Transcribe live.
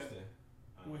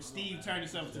where Steve turned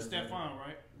himself to Stephon,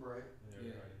 right? Right.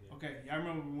 Yeah. Okay, y'all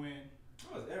remember when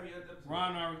Every other episode.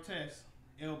 Ron Artest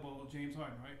elbowed James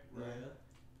Harden, right?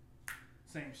 Right.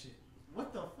 Same shit.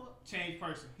 What the fuck? Changed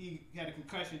person. He had a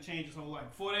concussion, changed his whole life.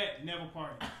 Before that, never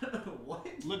partied. What?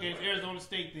 Look at his Arizona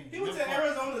State thing. He went to Never partied.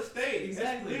 Arizona State.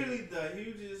 Exactly. That's literally the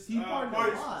hugest He partied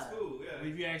party a lot. from school. But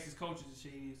Yeah. if you ask his coaches and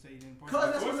shit, he didn't say he didn't party. Cause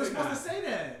that's Of what course they're they supposed to say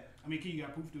that. I mean, Key, you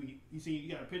got proof to it.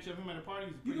 You got a picture of him at a party?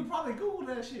 You can probably Google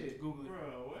that shit. Google it.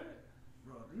 Bro, what?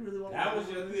 Bro, you really want That was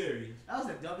your theory. That was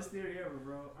the dumbest theory ever,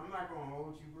 bro. I'm not gonna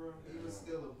hold you, bro. He was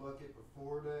still a bucket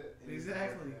before that. And he was a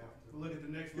Exactly. bucket after. Look at the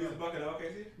next He was a round. bucket of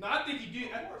OKC? No, I think he did.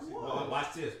 Oh,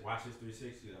 watch this. Watch this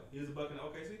 360 though. He was a bucket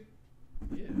of OKC?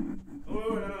 Yeah.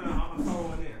 Oh, no. I'm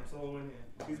soloing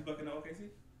in. He was a bucket of OKC?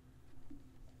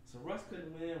 So Russ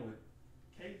couldn't win with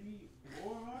KD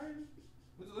or Harden?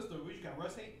 What's the you got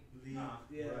Russ hate? Nah.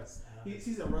 Yeah. Russ.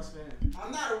 He's a Russ fan.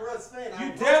 I'm not a Russ fan.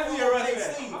 You I definitely a wrote Russ for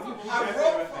fan. OKC. I fuck with I Russ.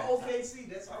 wrote Russ for fan. OKC.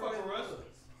 That's I all fuck it with Russ. was.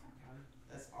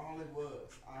 That's all it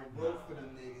was. I wrote for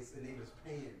them niggas and they was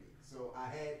paying me. So I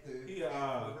had to He, fight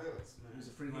for Russ, man. He's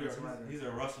a freelance writer. He's a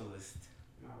Russellist.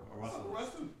 A Russellist. Russ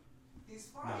too. He's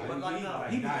Nah, fine. But like, He no, like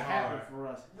he be die happy hard. for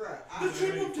us. Bruh, The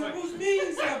triple doubles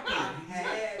mean something. I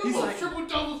had He's Those like- triple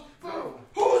doubles. bro,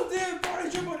 Who's there for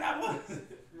the triple doubles?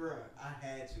 bruh, I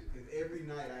had to. Because every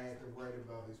night I had to write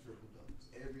about his triple doubles.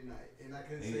 Every night. And I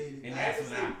couldn't say anything. And I had that's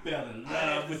to when say- I fell in I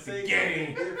had love to with the say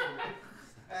game. something different.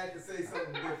 I had to say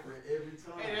something different every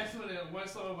time. Hey, that's when that one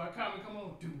song by Common come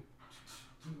on. Do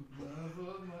love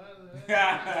of my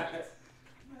life.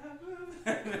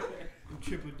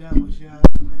 Triple doubles, y'all.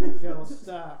 Don't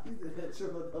stop.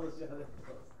 Triple double shot.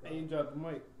 Hey, you dropped the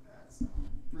mic. That's,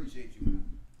 appreciate you, man.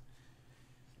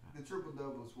 The triple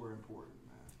doubles were important,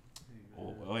 man.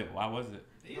 Oh, wait, why was it?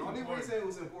 The only reason it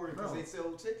was important because Bro. they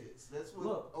sell tickets. That's what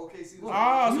Look. OKC was. Look.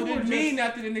 Oh, You so it were didn't mean just-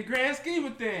 nothing in the grand scheme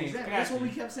of things. Exactly. That's what we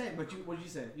kept saying. But what did you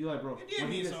say? You like, bro? It did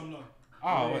when he mean just- something though. Oh,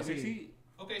 Yeah, what, it 60?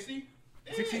 Okay, see?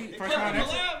 16 They first kept round him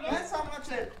exit? alive, though. That's how much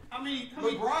that How many?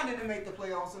 LeBron didn't make the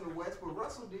playoffs in the West, but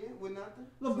Russell did with nothing.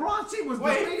 LeBron's team was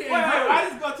Wait, defeated. wait, and hurt. I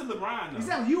just go to LeBron though.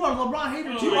 Exactly. You are a LeBron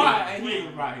hater Oh, too. You wait, are, wait, and he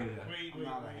ain't LeBron either. Wait, I'm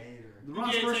not a hater. He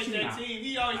LeBron's did first take team. that team.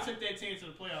 He always took that team to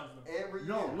the playoffs though. Every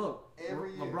No, year. look.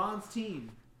 Every year. LeBron's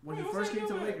team when Wait, he what's first that came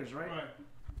to the doing? Lakers, right? Right.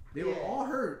 They were all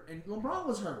hurt, and LeBron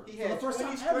was hurt He for the had first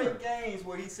 20 time ever. straight games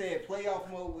where he said playoff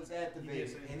mode was activated,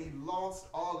 say and he lost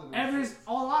all of them.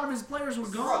 A lot of his players were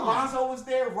Bro, gone. Lonzo was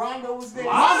there. Rondo was there.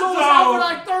 Lonzo was out for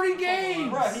like 30 games.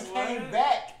 Bro, he came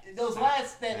back.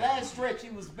 That last stretch, he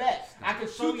was back. I could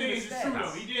show Two you the things is true though.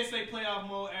 stats. He did say playoff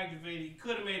mode activated. He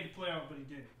could have made the playoff, but he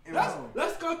didn't. And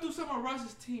Let's go through some of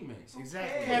Russ's teammates.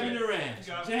 Exactly. Kevin Durant, You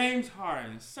got- James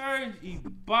Harden, Serge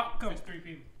Ibaka, There's 3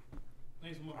 people.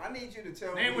 Name some more. I need you to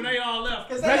tell Name me. when they all left.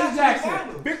 Because they Reggie got to the Jackson,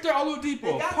 finals. Victor They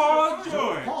Oladipo, got to Paul the finals.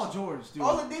 George. Paul George, dude.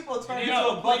 Oladipo turned They into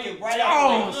all a bucket played- right they after. all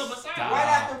Oh, played good beside stop. him. Right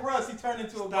after Russ, he turned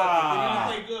into a bucket. Stop. They Did he didn't not?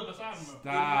 play good beside him though.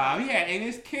 Stop. He had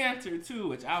Enes Cantor too,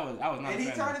 which I was not. And a he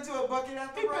fan turned of. into a bucket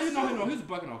after He Russ. he too. was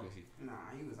bucking OKC. Nah,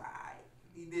 he was alright.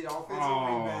 He did offensive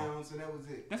Oh. rebounds, and that was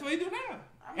it. That's what he do now,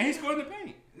 I and he mean, scored in the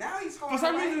paint. Now he's scoring. For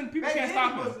some right. reason, people Back can't then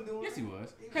stop he him. wasn't doing Yes, he it.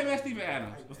 was. He Hey man, was Steven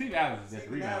Adams. like Well, Steven Adams is just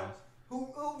Steven rebounds. Adams. Who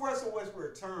Russell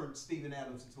Westbrook turned Steven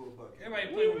Adams into a bucket? Everybody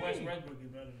What play do with you West mean? Westbrook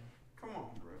get better than Come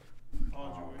on, bro.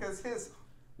 Paul George. Because his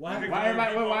Why? Why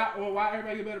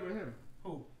everybody get better than him?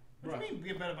 Who? Bro. What do you mean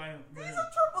get better by him? he's a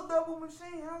triple double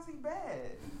machine. How's he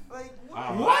bad? Like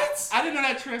what? What? I didn't know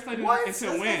that translated What? into Just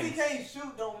 'cause he wins. can't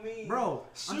shoot don't mean. Bro,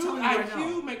 I'm Shoot, telling you right IQ,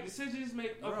 now. make decisions,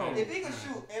 make. Bro. Okay. If he can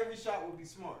shoot, every shot would be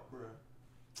smart, bro.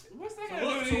 What's that So, got to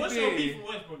do with so what's your beef anything? with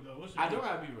Westbrook though? What's your I beef? don't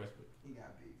have to be Westbrook. He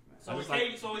got beef, man. So I when just like-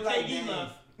 KD, he like KD games.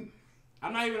 left.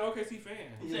 I'm not even an OKC fan.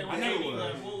 I'm saying I when never KD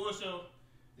left, was. what's your?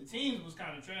 The teams was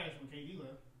kind of trash when KD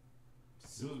left.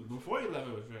 It was before you left,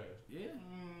 it was trash. Yeah.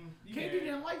 You KD had-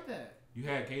 didn't like that. You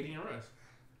had KD and Russ.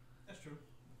 That's true.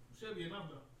 Should be enough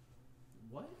though.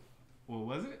 What? Well,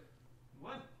 was it?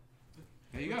 What?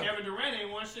 There you go. Kevin Durant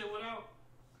ain't won shit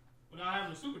without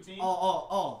having a super team.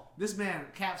 Oh. This man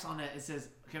caps on that. It says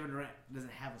Kevin Durant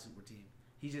doesn't have a super team.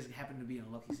 He just happened to be in a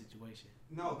lucky situation.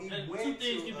 No, he Two went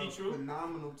things to can be a true.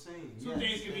 phenomenal team. Two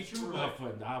things can be that's true, A but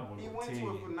phenomenal He went team. to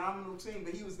a phenomenal team,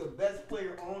 but he was the best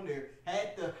player on there.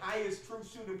 Had the highest true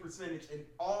shooting percentage in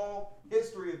all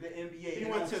history of the NBA. He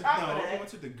And went on to top of he that, went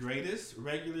to the greatest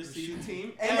regular season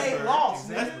team and ever. they lost.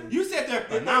 Exactly. Man. You said they're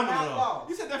They did not phenomenal. lose.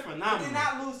 You said they're They phenomenal. did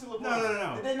not lose to LeBron.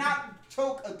 No. They did not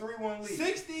choke a 3-1 lead.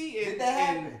 60 Did and, that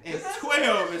happen? and, Did and that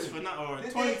 12 is happen? phenomenal, or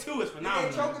Did 22 is Did phenomenal.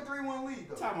 they choke a 3-1 lead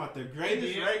though? Talking about the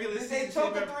greatest Yeah. regular Did they season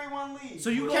choke team a ever. 3-1 lead? So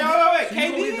you Okay, go- wait, so you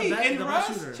go with KD the and best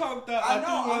Russ shooter. choked up. I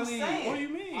know. one I'm league. saying. What do you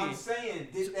mean? I'm saying.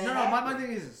 Did that No, happen? my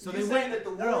thing is, so You're they saying went.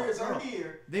 that the Warriors are no.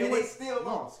 here, They and went- they still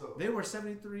lost. Though. They were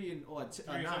 73 and what?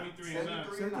 9. 73 and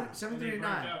 9. 73 and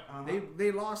burnt 9. out. Uh-huh.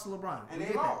 They lost to LeBron. And we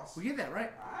they get lost. That. We get that,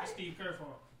 right? All That's right. Steve Kerr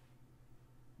fault.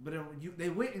 But they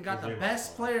went and got the They best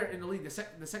lost. player in the league, the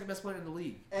second best player in the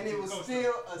league. And it was Coach.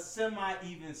 still a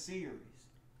semi-even series.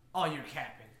 Oh, you're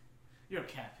capping. You're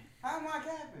capping. How am I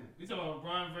capping? We talking about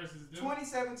LeBron versus them.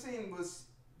 2017 was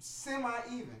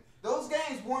semi-even. Those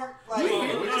games weren't like Yeah, one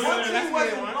yeah, team that's the wasn't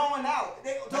year they won. blowing out.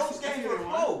 Those That's the games year were they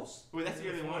won. close. Wait, that's the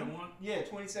year they won. Yeah,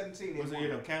 2017 they Was the won.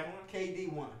 year the Cat won?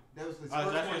 KD won. That was the first Oh,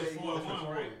 one that's they just won 4-1, for the right?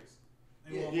 Warriors.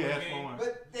 They Yeah. won Yeah, one that's game. 4-1.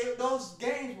 But those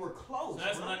games were close.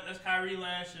 So bro. that's Kyrie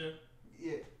last year.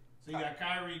 Yeah. So you got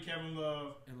Kyrie, Kevin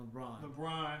Love, And LeBron.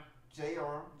 LeBron,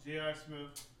 JR. J.R.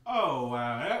 Smith, Oh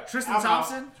wow. Tristan I'm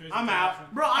Thompson. Tristan I'm out.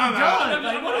 Thompson. Bro, I'm I'm done. out.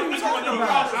 Like, what are you I'm talking out.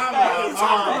 about? I'm What are you out.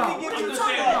 talking Let about? me What get are you you the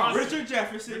talking stats. about? Richard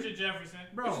Jefferson. Richard Jefferson.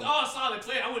 Bro. Which is all solid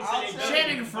play. I wouldn't I'll say they tell better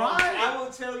Channing than Frye? both. I will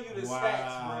tell you the stats, bro.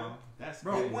 Wow. That's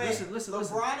Bro, crazy. It went, listen.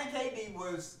 LeBron and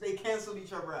KD they canceled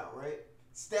each other out, right?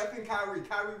 Steph and Kyrie.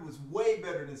 Kyrie was way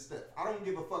better than Steph. I don't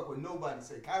give a fuck what nobody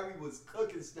say. Kyrie was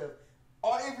cooking Steph.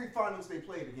 Every finals they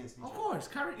played against each Of other. course,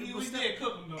 Kyrie. He was did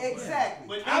cook him though. Exactly.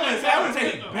 But I wouldn't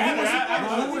say though.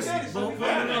 better. Who was he? I But- would but-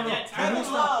 say no, no, no. At that But time, who's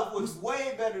Kevin Love was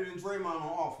way better than Draymond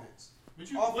on offense. But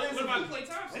you, what about Offensively. Klay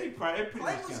Thompson? They probably pretty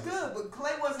Clay much was counted. good, but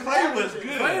Clay wasn't Clay was averaging.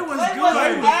 good. Clay was Clay good.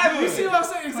 wasn't averaging. You see what I'm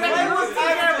saying? Exactly. Clay Look was at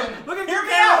Cam averaging. Look at Hear Cam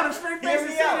me out. with a straight Hear face me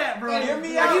and say out. that, bro. Hear me Like,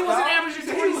 he out, wasn't dog. averaging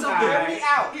He 20 was something. Hear me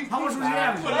out. How much was he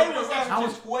averaging? Clay was How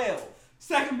averaging 12.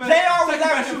 Second best. JR was second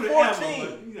best averaging shooter ever,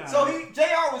 14. but, So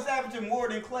JR was averaging more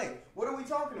than Clay. What are we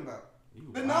talking about?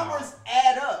 The Wow. numbers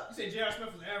add up. You said J.R.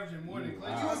 Smith was averaging more than Klay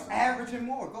He was Thompson. averaging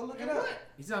more. Go look it And up. what?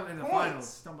 He's not in the Points. finals.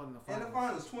 He's talking about in the In finals.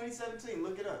 the finals, 2017.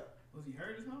 Look it up. Was he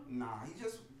hurt or something? Nah, he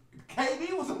just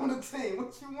KD was on the team.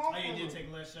 What you want? Oh, he from did him?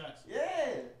 take less shots. Yeah,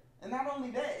 and not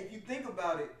only that, if you think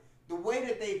about it, the way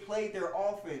that they played their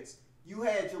offense, you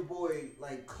had your boy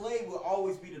like Clay would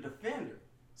always be the defender.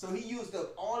 So he used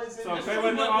up all his So energy. Clay But,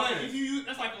 wasn't the but offense. if you use,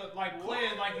 that's like Clay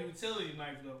is like a utility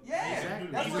knife though. Yeah, Exactly.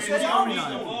 that's what Defense, JR was he's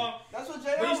doing. the ball. That's what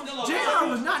But JR he's was still a doing. JR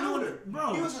was not doing it,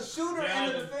 bro. He was a shooter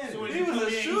and a defender. So He was a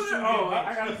shooter. Oh,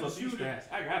 I gotta He's a pull these shooter.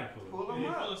 stats. I gotta pull it. Pull him Yeah,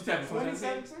 up. pull You said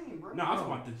 2017, bro. No, I'm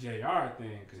talking about the JR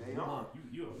thing. Cause JR.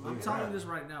 you I'm telling you this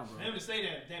right now, For bro. him to say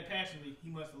that passionately, he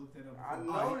must have looked that up. I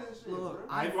before. know this shit, Look, bro.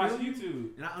 I I watch feel you,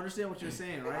 YouTube. and I understand what you're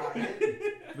saying, I right? hate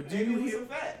it. But do Maybe you with hear? some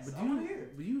facts. But I wanna hear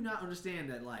it. do you not understand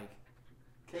that, like,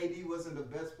 KD wasn't the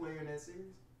best player in that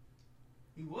series?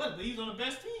 He was, but he was on the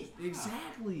best team.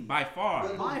 exactly? By far.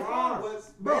 But By LeBron far.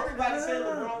 was. Bro, Everybody no, said no,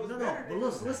 LeBron was no, better. But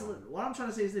listen. What I'm trying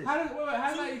to say is this. How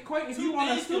does that equate if you Two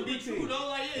want a things could super be true team? though.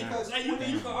 Like, yeah, Because like you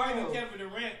can argue 2012 Kevin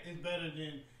Durant is better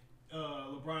than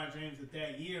LeBron James at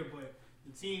that year, but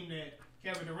the team that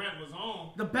Kevin Durant was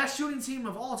on, The best shooting team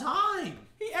of all time.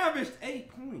 He averaged 8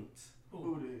 points.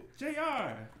 Who did?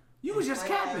 JR. You was just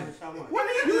Clay capping. averaged how much? What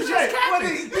did You you was say? just What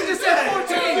capping. did You just said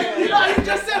 14. No, you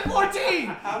just said 14.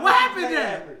 How What much happened Clay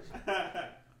there? average?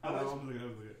 I'm looking.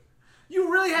 You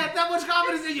really had that much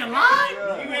confidence in your line?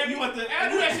 Bruh. you, You want the? I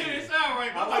knew that shit didn't sound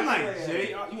right. But I'm like Yeah.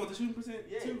 JR. You want the shooting percent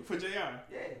Yeah. too for JR?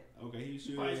 Yeah, Okay, he's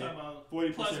you probably shooting talking about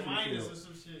 40% plus from minus field. or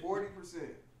some shit. 40%.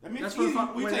 I mean, That's it's for the easy.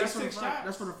 fi- We wait, take that's for the 6 fi- shots.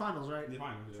 that's for the finals, right? The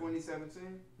finals. Yeah.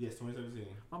 2017. Yes, 2017.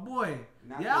 My boy,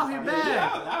 Not you the out here entire-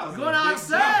 bad. that was Going a big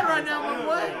outside jump. right now, my Yeah,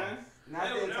 boy. man. Not That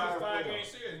the was entire 5-game playoffs.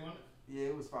 series, wasn't it? Yeah,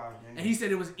 it was 5 games. And he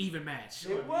said it was even match.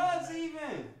 It was even.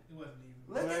 It wasn't even.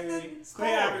 Look at the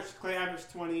scores. Clay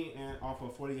averaged 20 and off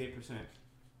of 48%.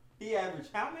 He averaged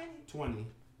how many? 20.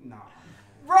 Nah.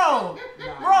 Bro,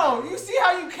 Nah. you see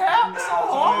how you cap so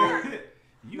hard?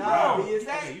 You Nah, bro. is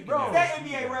that, Okay, you bro, can is that do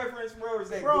NBA reference? Where was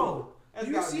that? Bro, Google? That's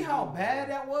you gotta see be how Google. bad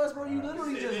that was, bro? You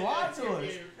literally just lied to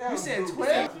us. That You was said Google.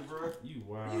 12? Bro. You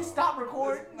wow. You stopped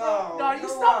recording? No, No, you no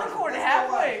stopped way. recording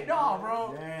That's no halfway. way. No,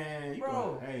 bro. Dang, you Bro,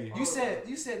 go- hey. You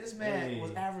said this man Hey.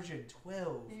 was averaging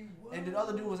 12, He was. and the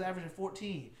other dude was averaging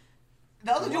 14.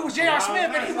 The other dude was J.R.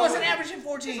 Smith, and he wasn't averaging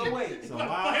 14. So wait. So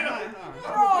why?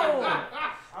 Bro,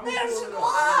 I'm man, gonna it's pull it up.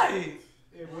 lie.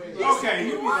 Okay,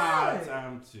 you be Why? lying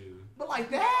time too. But like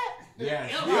that,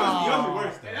 Yes, That yours was- be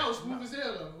worse And that was smooth as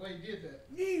hell though when he did that.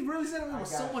 he really said it with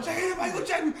so much. Hey, everybody go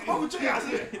check me. I'm gonna check you. I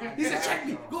said. He said, "Check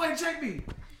me. Go ahead and check me."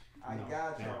 I No,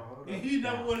 got damn. y'all. Hold And on. he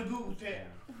never would have Googled that.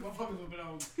 Motherfuckers would have been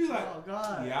on. He's like, Oh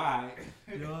God. yeah,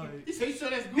 alright. He said, "You sure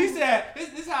that's Google?" He said,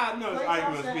 this how I know Klay the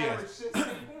argument Thompson was averaged BS.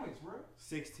 16 points, bro.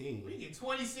 16. We get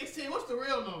 2016. What's the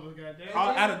real number, goddamn?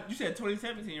 Out of, you said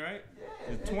 2017, right?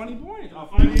 Yeah. It's 20 points. Oh,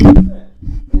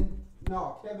 And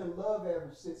No, Kevin Love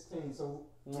averaged 16. So.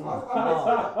 Oh,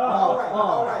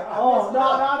 All right. Oh, no.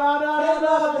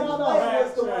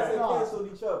 Was the ones that No. canceled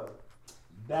each other.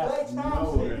 That's Klay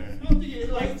Thompson. nowhere.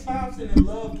 Klay Thompson and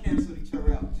Love canceled each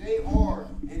other out. J.R.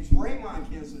 and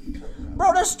Draymond canceled each other out.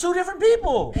 Bro, that's two different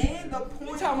people. And the You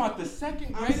point. talking about the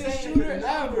second I'm greatest saying shooter the ever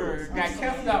numbers. got I'm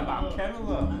canceled saying out by the Kevin I'm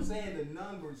Love. saying the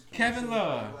numbers. Kevin canceled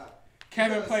Love. each other out.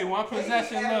 Kevin Because played one KD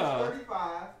possession averaged Love.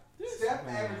 35. Steph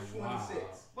averaged 26.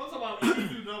 I'm talking about if you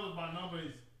do numbers by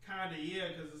numbers, kind of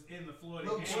because it's in the Florida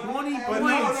Look, game. 20 But points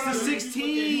no, to you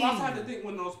 16. You also have to think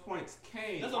when those points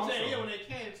came. That's what I'm saying. also. Yeah, when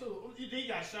they came too. You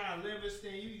got Sean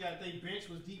Livingston. You got their bench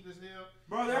was deep as hell.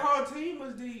 Bro, their whole team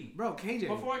was deep. Bro, KJ,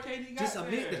 Before KD got just there.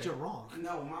 admit that you're wrong.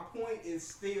 No, my point is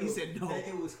still He said no. that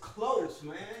it was close,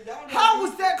 man. Y'all How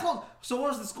was that close? So what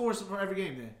was the scores for every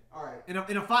game then? All right. In a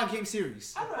 5-game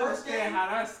series? I don't First understand game- how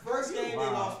that's. First game Wow.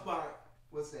 they lost by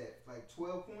what's that? Like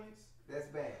 12 points. That's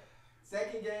bad.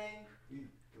 Second game,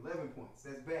 11 points.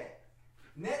 That's bad.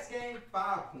 Next game,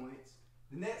 5 points.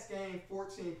 The next game,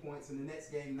 14 points, and the next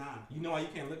game, 9 points. You know why you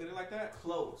can't look at it like that?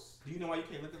 Close. Do you know why you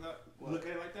can't look at that? What? Look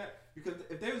at it like that? Because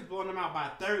if they was blowing them out by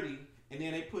 30 and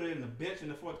then they put it in the bench in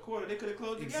the fourth quarter, they could have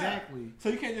closed the gap. Exactly. So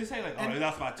you can't just say like, oh, And- they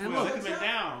lost by 12. look, They could have been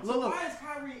down. Look, look. Why is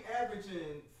Kyrie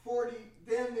averaging 40?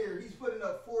 Damn near, he's putting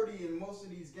up 40 in most of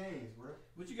these games, bro.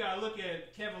 But you gotta look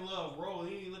at Kevin Love role.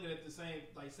 He ain't looking at the same,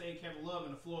 like say Kevin Love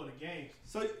in the Florida games.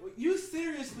 So you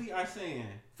seriously are saying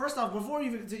First off, before we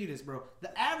even continue this, bro,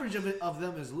 the average of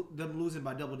them is them losing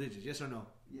by double digits. Yes or no?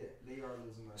 Yeah, they are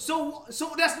losing. By So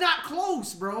that's not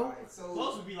close, bro. Alright, so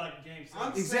Close would be like a game I'm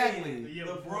 7. Exactly. saying The year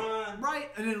LeBron. Right?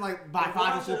 And then like by LeBron 5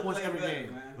 or 4 should've points played every better,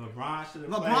 game. man. LeBron should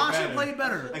have LeBron should play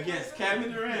better. against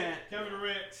Kevin Durant, Kevin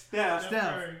Durant, Steph,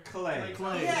 Steph. Clay.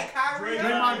 Clay. Yeah, Kyrie.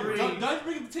 Draymond Irving. Green. Don't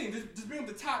bring up the team. Just bring up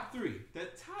the top three. The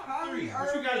top Kyrie three.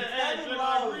 But you gotta add Kevin Draymond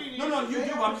Love. Green. No, you They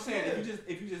do. are I'm just saying good.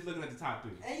 if you just looking at the top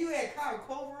three. And you had Kyle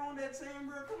Korver on that team,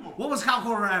 bro. Come on. What was Kyle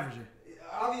Korver averaging?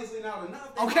 Obviously not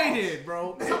enough. They Okay lost. then,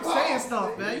 bro. They Stop lost. saying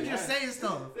stuff, man. You just saying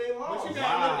stuff. They lost. But you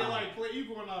gotta Wow. look at like play.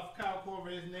 You going off Kyle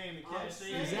Korver, his name and I'm catch.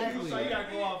 saying, Exactly. So you gotta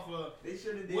go off They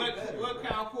should have did what better. what bro.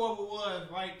 Kyle Korver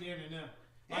was right then and there. Like,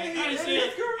 Yeah, I yeah, ain't yeah, saying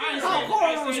his career. I ain't Kyle saying- I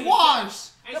Korver ain't was saying- washed.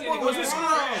 I ain't That saying boy the was a guy-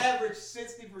 scrub. LeBron averaged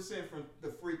 60% from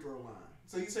the free throw line.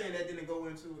 So you saying that didn't go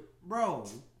into it? Bro.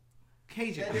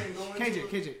 KJ. That didn't go into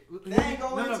KJ. That ain't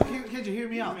go No, into KJ, hear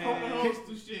me out. Poking Man. holes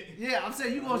through shit. Yeah, I'm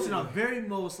saying you go to the very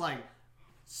most like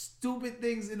stupid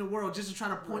things in the world just to try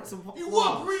to point some. He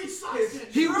flaws. wore green socks.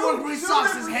 He True wore green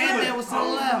socks. His shooting hand was to the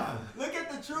percentage. left, Look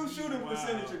at the true shooting Wow.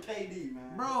 percentage of KD,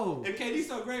 man. bro. If KD's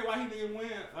so great, why he didn't win?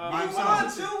 He By won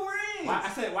himself. 2 rings. Why, I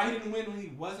said why he didn't win when he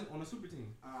wasn't on a super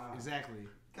team. Exactly.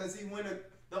 Because he went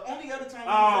the only other time he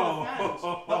Oh. was in the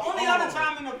finals. The only other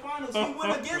time in the finals he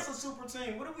went against a super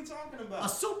team. What are we talking A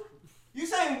about? super. You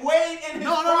saying Wade in his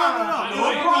No. prime? No.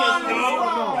 LeBron in his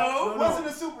No. prime wasn't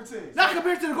a super team. Not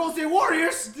compared to the Golden State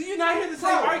Warriors. Do you not hear the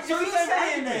same Bro, argument? so you It's the same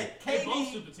saying argument. that They both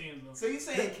KD? super teams though. So you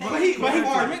saying KD? But he they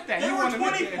won't were- admit that. They He were won't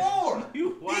admit that. 24. You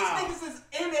These wow. niggas is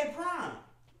in their prime.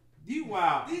 You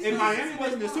wow. These If niggas Miami is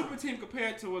wasn't the fine. super team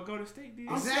compared to what Golden State did.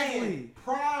 I'm Exactly. saying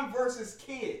prime versus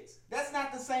kids. That's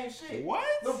not the same shit. What?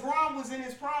 LeBron was in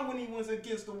his prime when he was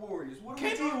against the Warriors. What are we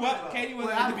KD talking what? about? KD was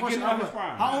Wait, I at have the a question. beginning of his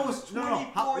prime. How old was no?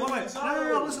 24 Wait. years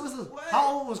No. old. Listen. What? How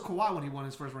old was Kawhi when he won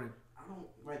his first ring? I don't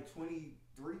like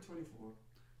 23, 24.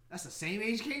 That's the same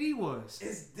age KD was.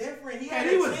 It's different. He KD had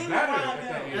a was team better around at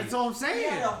that him. age. That's all I'm He saying.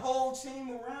 had a whole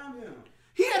team around him.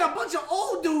 He had a bunch of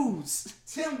old dudes.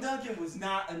 Tim Duncan was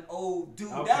not an old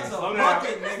dude. Okay, That was a slow down.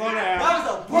 bucket, nigga. Slow down. That was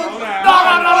a Slow bucket.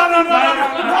 down.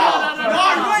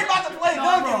 No, you ain't about to play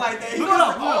Duncan like that. He Look wasn't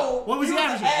it up. old. What was he an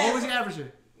averaging? ass. What was he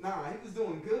averaging? Nah, he was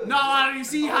doing good. No, you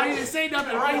see how he didn't say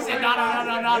nothing, right? He said, no,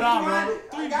 bro.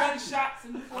 Three better shots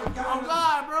in the I fourth. got Oh, you.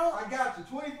 God, bro. I got you.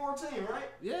 2014, right?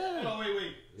 Yeah. Oh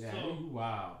wait. Yeah, So you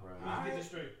wow, bro. let's get this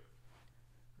straight.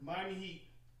 Miami Heat,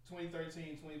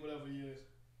 2013, 20 whatever years,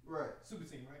 Right. super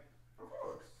team, right? Of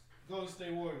course. Golden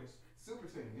State Warriors. Super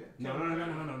team, yeah. No,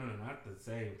 not the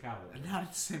same caliber. Not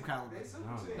at the same caliber. They super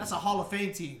No. team. That's a Hall of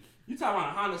Fame team. You talking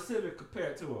about a Honda Civic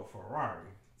compared to a Ferrari?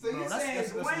 So Bro, you're that's- saying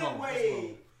that's low. Dwayne That's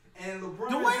Wade and LeBron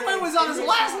Dwayne James Wade was on his in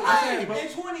last prime. leg.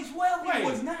 In 2012, Wait. he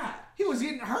was not. He was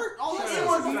getting hurt all that Shut He stuff.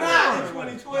 up. was Shut not up. in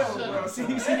 2012, Shut bro. up. See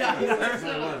how he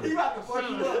hurt? He about to fuck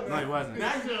you up, No, man. he wasn't.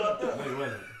 Now you fucked up. No, he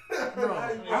wasn't. Bro.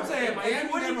 I'm saying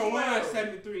Miami never won 2012.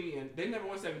 73, and they never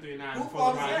won 73 and 9 Who before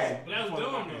fault is LeBron that? came. But that was Before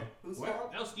dumb LeBron though. came. Who's What?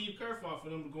 fault? That was Steve Kerr fault for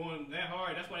them going that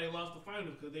hard. That's why they lost the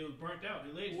finals because they was burnt out.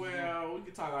 Their legs. was Well, we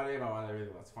can talk all day about why they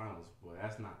really lost finals, but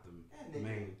that's not the That nigga.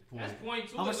 main That's point. point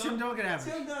two. How much Tim Duncan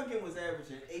average? Tim Duncan was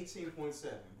averaging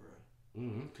 18.7,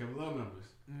 bro. Kevin Love numbers.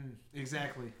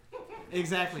 Exactly.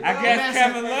 Exactly. I guess Massive-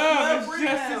 Kevin Love is Love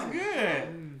just as rebounds.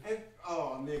 good. And,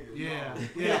 oh, nigga. Yeah,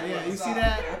 no. yeah. You see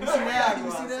that? You see that?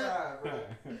 You see that?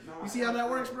 You see how that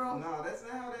works, bro? No, that's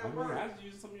not how I that mean, works. I was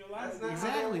using some of your That's logic. not-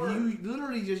 Exactly. how that You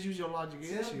literally just use your logic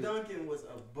against Tim you. Duncan was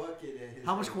a bucket at his.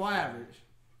 How much best. Kawhi average?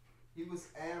 He was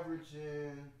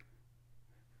averaging.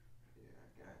 Yeah,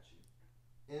 I got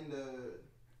you. In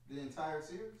the entire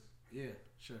series, Yeah,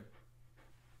 sure.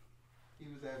 he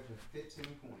was averaging 15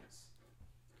 points.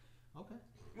 Okay.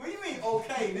 What do you mean,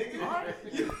 okay, nigga? All right.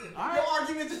 Your All right.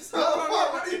 argument just fell apart.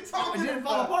 What are you It talking didn't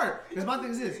about? fall apart. Because my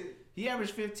thing is this. He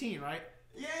averaged 15, right?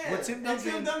 Yeah. But Tim and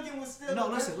Tim Duncan- Duncan was still. No,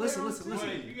 the best listen, player on listen, the listen.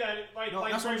 team. Wait, you got it like No,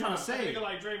 like that's what I'm trying to Draymond. say. A nigga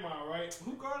like Draymond, right?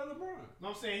 Who guarded LeBron? No,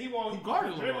 I'm saying he won't. He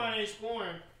guarded Draymond LeBron. ain't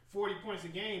scoring 40 points a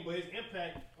game, but his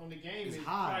impact on the game It's is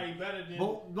high. probably better than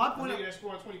But my the point, nigga that's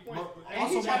scoring 20 points. but But And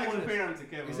also he my tried to point is- compare him to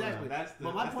Kevin exactly. Love. That's the,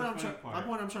 But my that's point, the funny part. my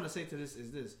point I'm trying to say to this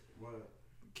is this: What?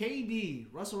 KD,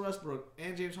 Russell Westbrook,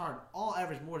 and James Harden all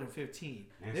averaged more than 15.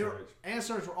 And They were Serge. and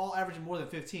Serge were all averaging more than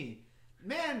 15.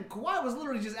 Man, Kawhi was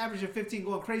literally just averaging 15,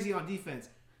 going crazy on defense,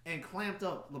 and clamped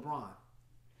up LeBron.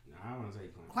 No, I don't want to say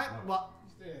Clamp, well,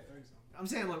 Still at 30 something. I'm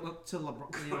saying look to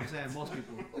LeBron. You know what I'm saying? Most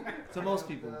people, to most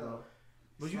people, bro.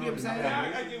 But you get what I'm saying?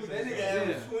 Yeah. I get what That you're nigga saying.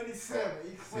 averaged 27.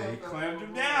 He clamped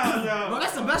him down, though. Bro,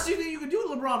 that's the best thing you can do to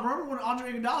LeBron. Remember when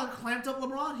Andre Iguodala clamped up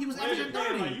LeBron? He was Like, averaging like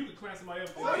 30. you could clamp somebody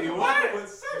up. Wait, there. what?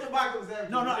 Serge Ibaka was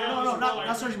averaging. No, not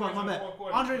Like Serge Ibaka. My in the bad. fourth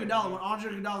quarter. Andre Iguodala. When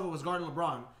Andre Iguodala was guarding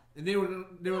LeBron, and they were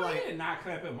He like, did not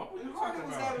clamp him. What were you Harden talking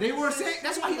was about? averaging they were saying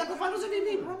that's why he got the Finals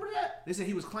MVP. Remember that? They said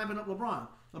he was clamping up LeBron.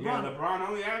 Yeah, LeBron. LeBron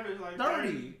only averaged like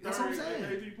 30. That's what I'm saying.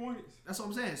 33 points. That's what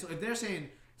I'm saying. So if they're saying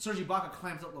Serge Ibaka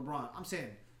clamped up LeBron, I'm saying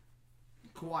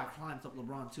Kawhi clamped up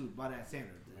LeBron too by that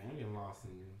standard. Man, I'm getting lost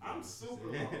in you. I'm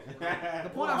super Yeah. The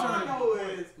What point I'm I trying to know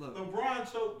is look.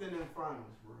 LeBron choked in them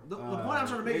finals, bro. The point I'm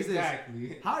trying to make is this: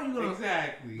 Exactly. how are you gonna?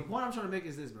 Exactly. The point I'm trying to make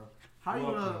is this, bro. How are you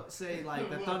Welcome. gonna say like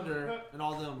the Thunder and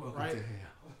all them, Welcome right? to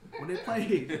hell. When they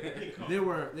played,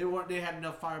 they had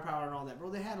enough firepower and all that, bro.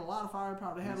 They had a lot of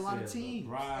firepower. They had a lot of teams.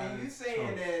 And you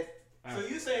saying that? So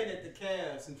you saying that the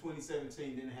Cavs in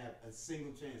 2017 didn't have a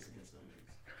single chance against them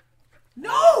niggas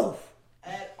No,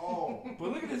 at all? But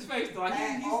look at his face, though. Like,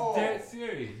 At he's all. dead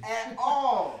serious. At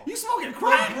all. you smoking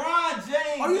crack? LeBron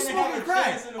James. Are you didn't have smoking a crack?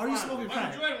 chance in the Are you finals. smoking Michael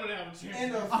crack? Jordan would have a chance.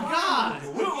 In the Oh God!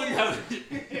 finals. Will would have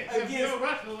If Bill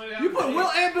Russell would have You a put chance.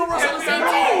 Will and Bill Russell on the same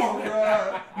No, team.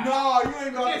 bruh. No, you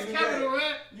ain't about to Against do Kevin that.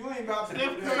 Durant, You ain't about to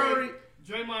Steph do that. Curry,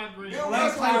 Draymond Green, Bill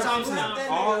Lance Russell Klay was Thompson. left that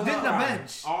all nigga Then the alone.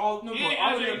 bench. All no, and all in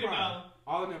Andre their prime. Iguodala,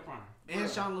 All in their prime. And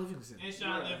Sean Livingston. and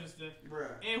Sean Bruh. Livingston.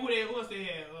 Bruh. And who else they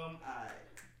had? Alright.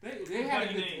 They had a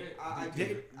Funny good. name. I good get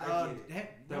team. it. I get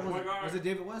it. The That point guard? was it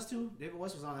David West too? David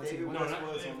West was on that David team. No, West not-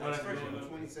 was on no, that that's team first in year.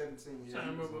 2017. I'm Yeah, trying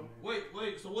to he was remember. on there.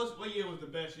 Wait. So what year was the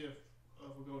best year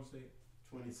for Golden State?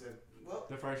 27. Well,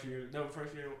 The first year. No,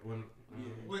 first year when.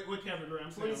 Yeah. With Kevin Durant.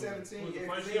 I'm saying, 2017. was the Yeah,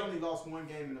 'cause first they year? only lost one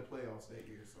game in the playoffs that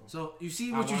year. So So you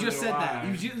see I what you just wonder said that. why.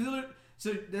 You just, literally-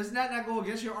 so does that not go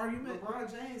against your argument?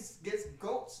 LeBron James gets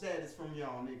GOAT status from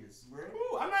y'all niggas, bro.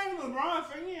 Ooh, I'm not even a LeBron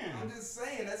fan. I'm just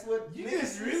saying that's what You niggas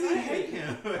just be really saying. hate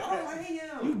him. I don't hate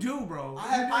him. You do, bro. I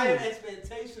have You higher do.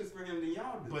 expectations for him than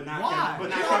y'all do. But not Why? Kevin, but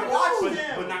not You Kevin, don't watch but,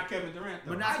 him. but not Kevin Durant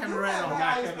though. But not I Kevin do Durant, have though. high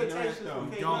Not Kevin Durant, expectations though. for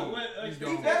You KD. don't. What You He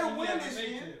don't. better expectations win you this have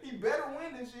to year. make He better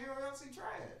win this year or else he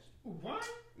trash. What?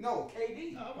 No,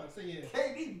 KD. No, I'm about to say yeah.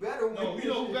 KD better win No, this you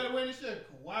know who year. better win this year?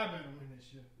 Kawhi better win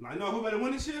this year. I know who better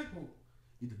win this year? Who?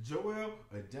 Either Joel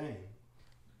or Dame.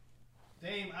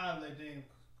 Dame, I let Dame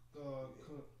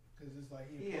cook because it's like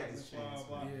He had his blah, chance,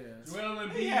 blah. Yeah. Joel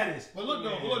He Embiid. had his. But look though,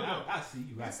 Man, look though. I see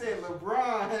you. You Right. said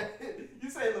LeBron. You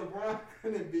say LeBron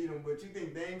couldn't beat him, but you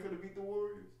think Dame could have beat the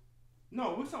Warriors?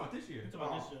 No, we're talking about this year. I'm talking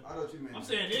about this year. I thought you meant. I'm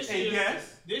saying this Hey, year.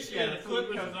 yes. This year Yeah, the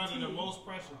Clippers because is under the team. most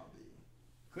pressure.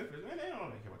 Clippers, man, they don't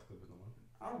really care about the Clippers no more.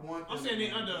 I want. I'm them saying to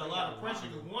they win, under but a they lot got of pressure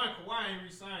Rondo. because one, Kawhi ain't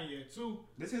re-signed yet. Two,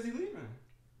 This is he leaving.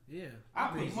 Yeah. I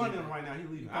put think money he- on him right now. He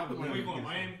leaving. I probably put where money you going?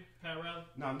 against him. Miami, Pat Riley.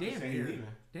 No, I'm Damn just saying he near. leaving.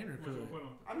 Danner Which could. one? Put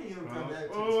on. I need him to come back to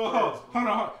the Oh, Spurs. hold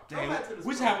on. Go Damn, back to the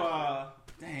we should Spurs. have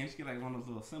damn, just get like one of those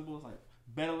little symbols like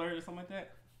bet alert or something like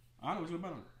that. I don't know what you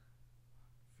bet on.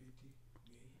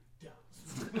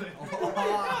 $50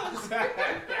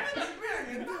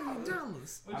 million.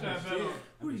 Dallas. What I y'all bet bet you on? did.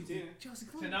 Who do you I bet you think? Chelsea $10.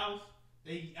 Clinton.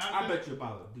 They I bet you a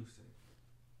bottle of Douce.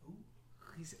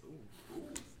 He said, ooh.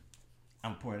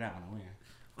 I'm gonna pour it out when I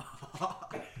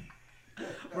win.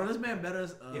 Bro, this man bet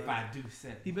us. If I do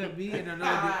say. He bet me and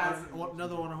another one of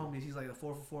the homies. He's like a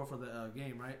 4 for the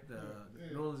game, right? The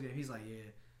Yeah. New Orleans game. He's like, yeah,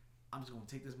 I'm just gonna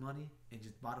take this money and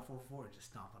just buy the 4 and just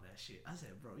stomp on that shit. I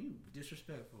said, bro, you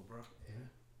disrespectful, bro.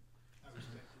 I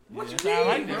respect it. What Yeah, you that's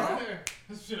how I mean, like bro? that.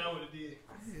 That's shit I would have did.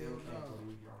 I still can't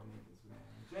believe y'all niggas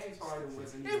James Harden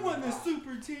wasn't. It wasn't a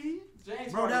super team.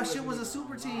 James Bro, Harden that shit wasn't was a even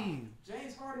super lot. team.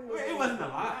 James Harden Wait, was. it wasn't a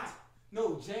lot.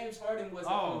 No, James Harden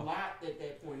wasn't a lot at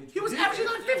that point. He was averaging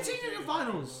like 15 in the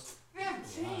finals.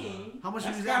 15. How much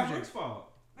That's was he Scott averaging? Brooks'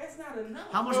 fault. That's not enough.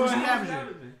 How much Well, was he how much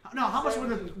averaging? No, how much were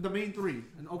the main three?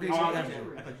 And okay, Oh, so I averaging.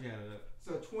 thought you had it up.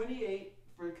 So 28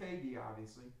 for KD,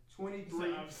 obviously.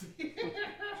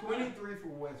 23 for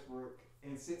Westbrook,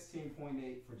 and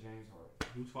 16.8 for James Harden.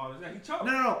 Whose fault is that? He choked.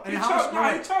 No. And He how choked.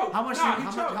 much? No, he choked. How much? Nah, he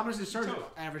How choked. much did Serge He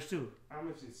choked. average too? How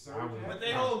much is Serge? I wouldn't- But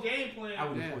their whole game plan, I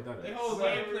wouldn't Yeah. put that their up. whole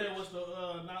Surge. game plan was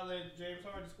to not let James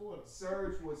Harden score.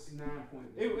 Surge was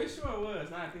 9.1. It sure was.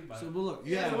 Now I think about So, it. but look,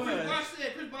 Yeah, yeah. it was.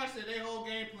 Chris Bosh said their whole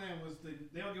game plan was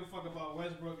they don't give a fuck about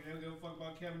Westbrook and they don't give a fuck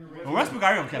about Kevin Durant. Well, Westbrook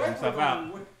already kept himself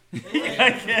out. They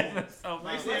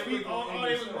said all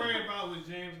they was worried about was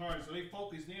James Harden, so they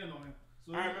focused in on him.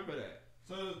 So I remember that.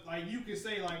 So like you could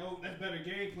say like, oh, that's better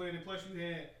game plan, and plus you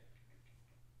had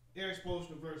Eric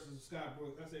Spoelstra versus Scott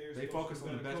Brooks. I said Eric They Spoelstra focused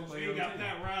on the better best coach. player You on the got team.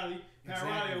 Pat Riley. Pat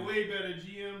Exactly. Riley a way better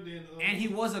GM than. And he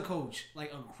was a coach,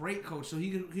 like a great coach. So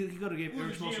he could have gave who Eric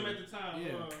was the GM Spoelstra. at the time?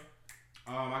 Yeah.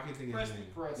 I can think of his name.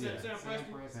 Presti. Yeah. Sam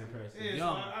Presti. Sam Presti. Yeah, so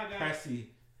Young. I got. Presti.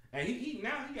 And he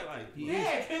now he got like He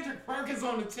Yeah, Kendrick Perkins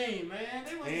on the team, man.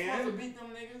 They wasn't And- supposed to beat them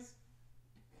niggas.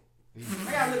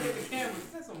 I gotta look at the cameras.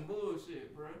 That's some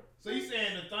bullshit, bro. So you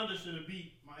saying the Thunder should have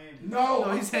beat Miami? No, No,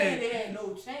 I'm he saying said- they had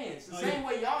no chance. The Oh, same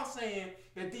way y'all saying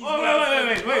that these. Oh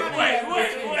niggas wait! had no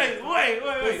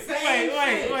chance. The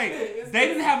same Wait! shit. They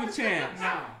didn't have a chance,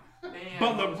 Nah.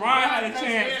 but LeBron had a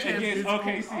chance Yeah, against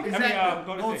OKC. Exactly.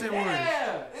 Golden Golden State. State Warriors.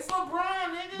 Yeah, it's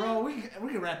LeBron, nigga. Bro, we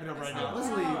can wrap it up right now. Let's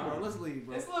leave, bro. Let's leave,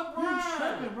 bro. It's LeBron. You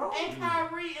tripping, bro. And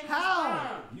Kyrie in How? his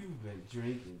prime. You've been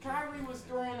drinking. Kyrie was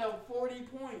throwing up 40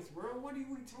 points, bro. What are we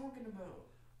talking about?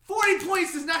 40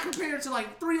 points is not compared to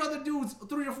like three or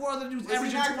four other dudes Was he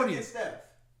averaging not gonna 20. get Steph?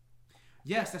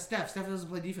 Yes, that's Steph. Steph doesn't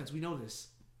play defense. We know this.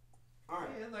 All right.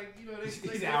 Yeah, like you know they.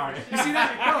 He's alright. You see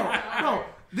that, bro?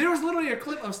 There was literally a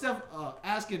clip of Steph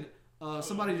asking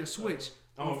somebody to switch.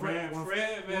 Oh, on Fred on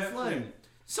Fred.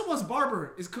 Someone's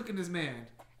barber is cooking this man.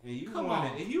 And you Come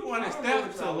wanted, on. if you wanted I don't know Steph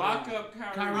what to y'all lock want. up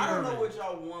Kyrie, Kyrie I don't know Irving. what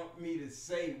y'all want me to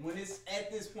say when it's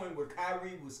at this point where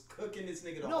Kyrie was cooking this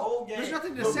nigga the No, whole game. there's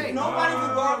nothing to Look, say. Nobody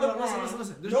can guard No, LeBron.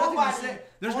 listen. There's Nobody nothing to say.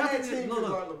 There's on nothing that to team look. can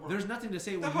guard LeBron. There's nothing to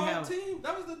say the when you whole have. team,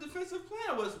 that was the defensive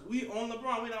plan, was we on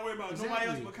LeBron. We not worried about nobody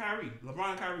else Exactly. but Kyrie. LeBron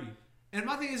and Kyrie. And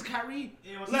my thing is Kyrie.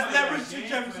 Let Richard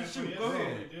Jefferson shoot. Go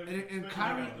ahead. And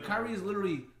Kyrie is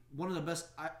literally one of the best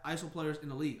ISO players in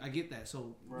the league. I get that.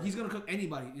 So Right. he's gonna cook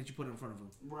anybody that you put in front of him.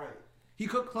 Right. He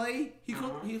cooked Clay. He Uh-huh.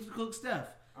 cooked Steph.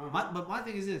 Uh-huh. But my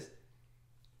thing is this: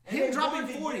 And him they dropping won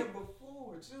the 40. year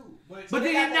before too. But So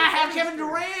they got did not that have Kevin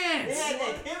chemistry. Durant. They had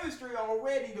that chemistry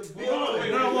already to build. No,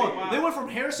 it. No. They went from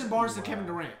Harrison Barnes to Kevin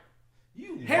Durant.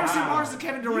 You Harrison wow. Barnes to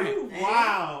Kevin Durant. You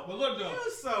wow. But look though,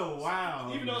 You so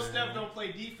wow. even though man. Steph don't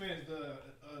play defense, the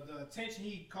attention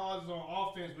he causes on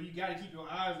offense, but you got to keep your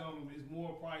eyes on him,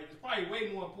 is probably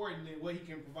way more important than what he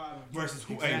can provide on defense. versus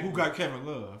who? Exactly. Hey, who got Kevin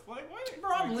Love? Like what?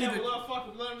 Bro, I'm Kevin leaving. Love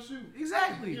fucking let him shoot.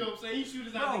 Exactly. You know what I'm saying? He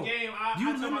shooters out Bro, the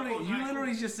game. You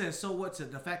literally just said so what to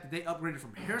the fact that they upgraded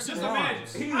from Harrison just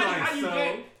Barnes. imagine. He How like,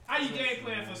 you so- game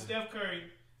plan for Steph Curry?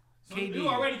 So KD. you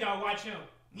already got to watch him.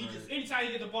 He just anytime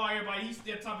he get the ball, everybody he's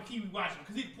at top of the key. We watch him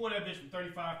because he can pull that bitch from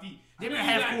 35 feet. They Then didn't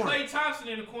you have got court. Klay Thompson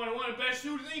in the corner, one of the best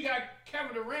shooters. Then you got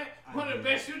Kevin Durant, one of the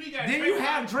best shooters. You got Then you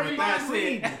have Green, Draymond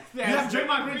Green. You have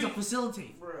Draymond Green to Green.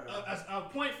 facilitate. Bruh. a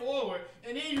point forward,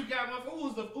 and then you got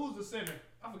who's the center?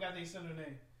 I forgot their center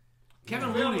name.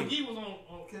 Kevin Phil Looney. McGee was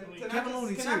on. Kevin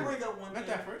Looney, Can I too. bring up one Not thing?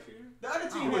 that first year. The other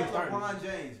team Oh, had wait, starting. LeBron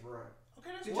James, bro. Okay,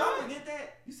 that's Did what. y'all forget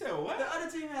that? You said what? The other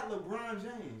team had LeBron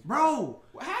James. Bro,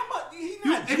 How much? He You-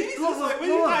 not if- Jesus. look, like, when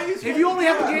look, you not if you only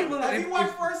have to Bruh, game, look, if if- you watch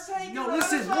if- first take, no, bro,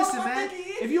 listen, that's all I man. think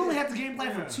he is. If you only have to game plan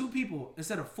Yeah. for 2 people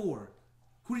instead of 4,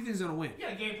 who do you think is gonna win? You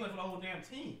got a game plan for the whole damn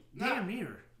team. Damn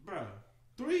near. Bro,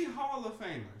 3 Hall of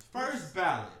Famers, first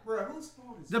ballot. Bro, whose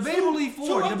fault is Debatably 4.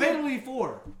 two of them- Debatably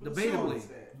 4. Whose fault Debatably. is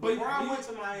that? But LeBron you- went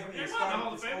to Miami Draymond and the Hall started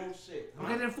of this Fame. whole shit.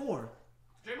 Okay, then 4.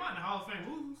 Draymond in the Hall of Fame.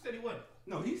 Who said he wasn't?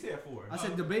 No, he said 4. I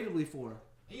said debatably 4.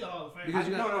 He a Hall of Fame. Because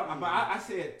you got- no, but I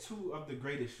said 2 of the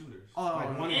greatest shooters. Oh,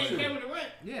 like 1 and and 2. Kevin Durant.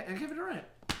 Yeah, and Kevin Durant.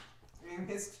 And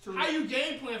his true. How you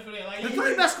game plan for that? Like The he-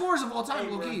 3 best scorers of all time,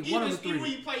 Hey, low bro. key. One of the even when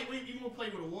 3. you play, even when you play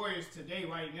with the Warriors today,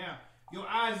 right now, your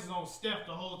eyes is on Steph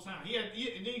the whole time. And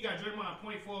then you got Draymond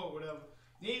point forward, whatever.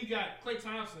 Then you got Klay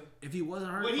Thompson. If he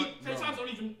wasn't hurt, Well, fuck, Klay bro. Thompson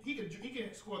don't even he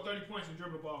can score 30 points and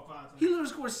dribble the ball 5 times. He literally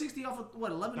scored 60 off of,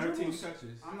 what, 11 13 dribbles?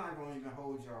 touches. I'm not going to even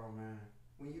hold y'all, man.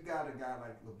 When you got a guy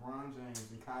like LeBron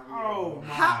James and Kyrie Oh, Irving,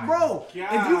 my Bro, if you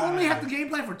only God. have to game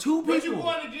plan for 2 But you people.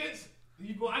 going against I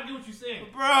get what you're saying.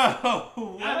 Bro, I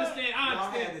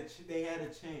understand. They had a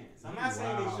chance. I'm not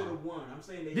saying they should have won. I'm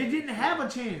saying They didn't have a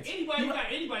chance. Anybody got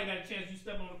a chance. You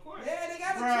step on the court. Yeah, they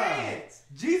got a chance.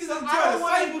 Jesus and I the don't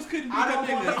wanna- disciples couldn't beat I that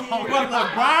don't wanna nigga. hear- But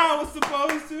LeBron was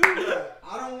supposed to.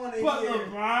 I don't want to But hear.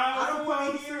 LeBron I was don't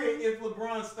want to supposed hear it if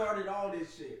LeBron started all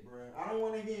this shit, bro. I don't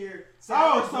want to hear. Oh,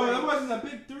 sour so it grapes. wasn't a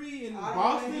big three in I don't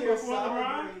Boston wanna hear before sour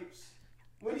LeBron? grapes.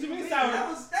 What What do you you mean mean? sour-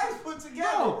 That was put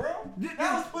together, No. bro. Th-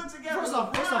 That was put together. First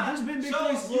off, there's been big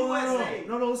chose threes. USA.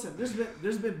 No, listen.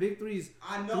 There's been big threes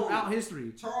I know. throughout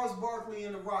history. Charles Barkley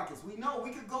and the Rockets. We know. We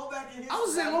could go back in history. I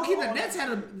was saying, know low key, all the Nets this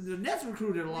the Nets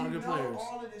recruited a lot of we good know players.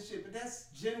 all of this shit, but that's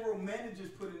general managers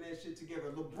putting that shit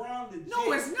together. LeBron, legit,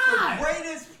 No, it's not. the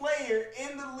greatest player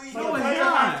in the league. No, it's Players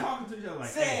not. aren't talking to each other like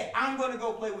Said, I'm going to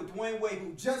go play with Dwayne Wade,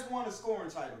 who just won a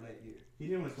scoring title that year. He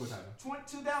didn't win a score title.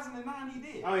 2009, he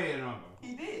did. Oh yeah, no.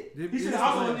 He did. He should have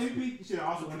also won MVP. He should have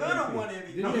also won Could have MVP. won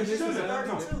MVP. No, he Did should they have.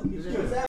 miss He the- was 32. Did they He was miss-